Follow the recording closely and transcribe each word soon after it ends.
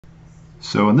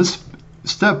So in this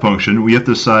step function, we have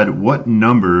to decide what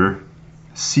number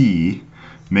c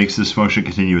makes this function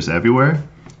continuous everywhere.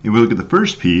 If we look at the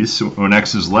first piece, when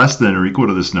x is less than or equal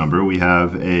to this number, we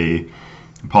have a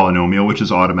polynomial which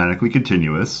is automatically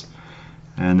continuous.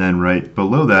 And then right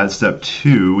below that, step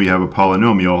 2, we have a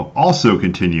polynomial also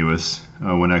continuous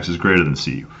when x is greater than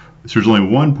c. So there's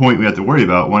only one point we have to worry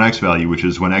about, one x value, which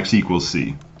is when x equals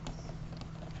c.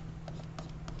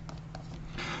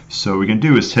 So what we can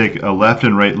do is take a left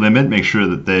and right limit, make sure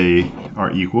that they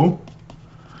are equal.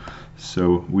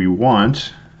 So we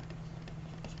want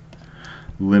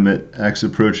limit x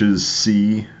approaches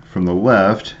c from the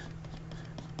left,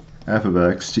 f of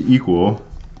x to equal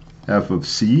f of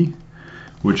c,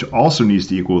 which also needs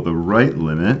to equal the right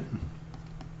limit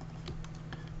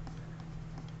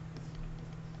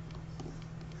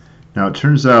Now it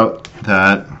turns out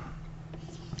that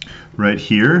right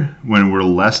here, when we're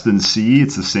less than c,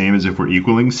 it's the same as if we're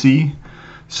equaling c.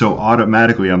 So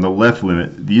automatically on the left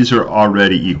limit, these are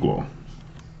already equal.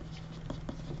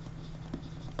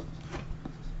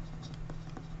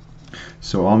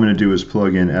 So all I'm going to do is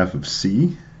plug in f of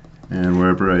c, and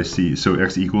wherever I see, so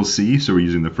x equals c, so we're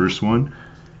using the first one,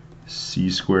 c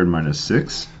squared minus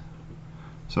 6.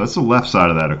 So that's the left side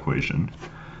of that equation.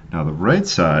 Now the right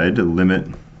side, the limit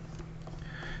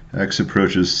x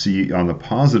approaches c on the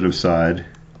positive side,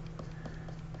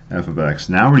 f of x.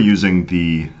 Now we're using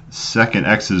the second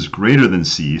x is greater than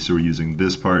c, so we're using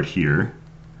this part here.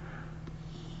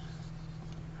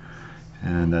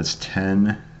 And that's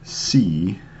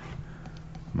 10c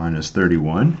minus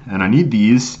 31. And I need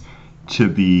these to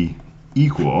be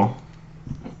equal.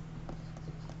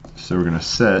 So we're going to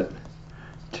set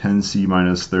 10c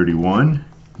minus 31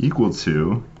 equal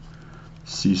to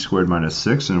c squared minus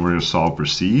 6, and we're going to solve for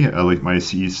c. I like my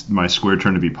square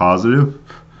term to be positive.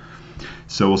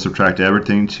 So we'll subtract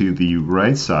everything to the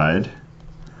right side.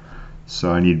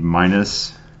 So I need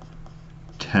minus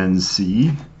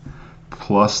 10c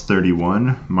plus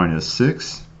 31 minus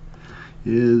 6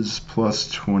 is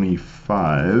plus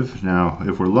 25. Now,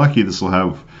 if we're lucky, this will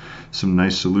have some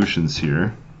nice solutions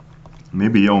here.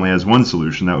 Maybe it only has one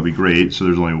solution. That would be great. So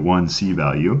there's only one c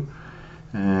value.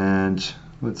 And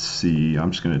let's see,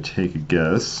 I'm just going to take a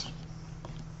guess.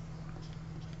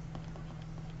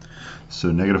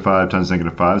 So negative 5 times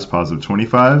negative 5 is positive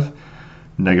 25.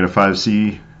 Negative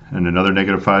 5c and another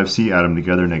negative 5c, add them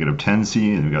together, negative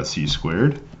 10c, and we've got c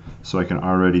squared. So I can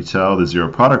already tell the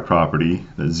zero product property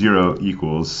that 0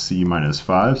 equals c minus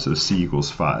 5, so c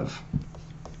equals 5.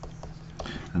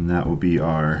 And that will be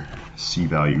our c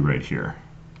value right here.